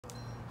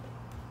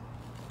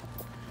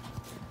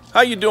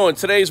How you doing?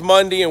 Today's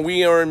Monday and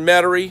we are in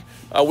Metairie.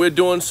 We're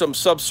doing some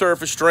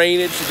subsurface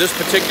drainage. This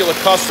particular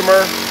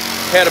customer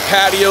had a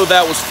patio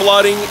that was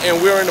flooding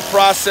and we're in the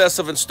process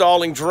of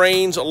installing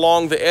drains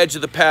along the edge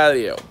of the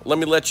patio. Let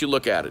me let you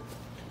look at it.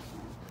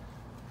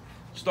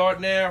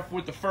 Starting there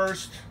with the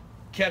first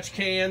catch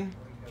can.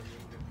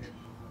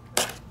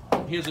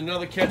 Here's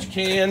another catch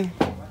can.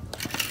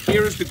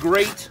 Here is the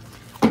grate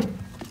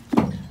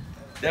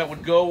that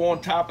would go on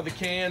top of the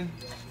can.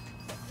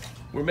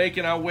 We're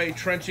making our way,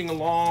 trenching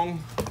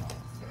along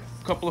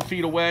a couple of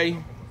feet away.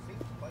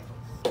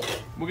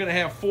 We're gonna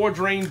have 4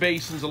 drain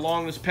basins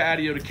along this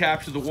patio to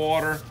capture the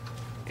water,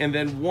 and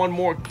then 1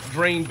 more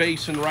drain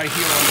basin right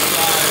here on the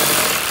side.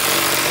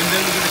 And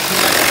then we're gonna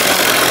connect the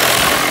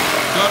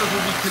gutters. Gutters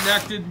will be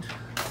connected,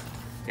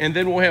 and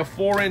then we'll have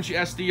 4-inch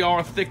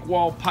SDR thick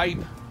wall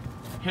pipe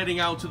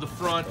heading out to the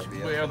front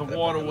where the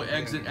water will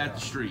exit at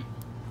the street.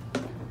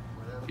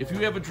 If you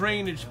have a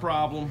drainage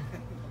problem,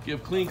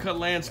 give Clean Cut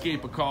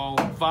Landscape a call,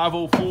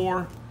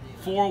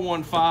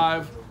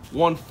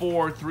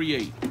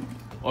 504-415-1438,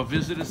 or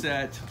visit us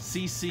at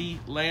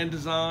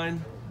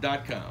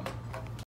cclanddesign.com.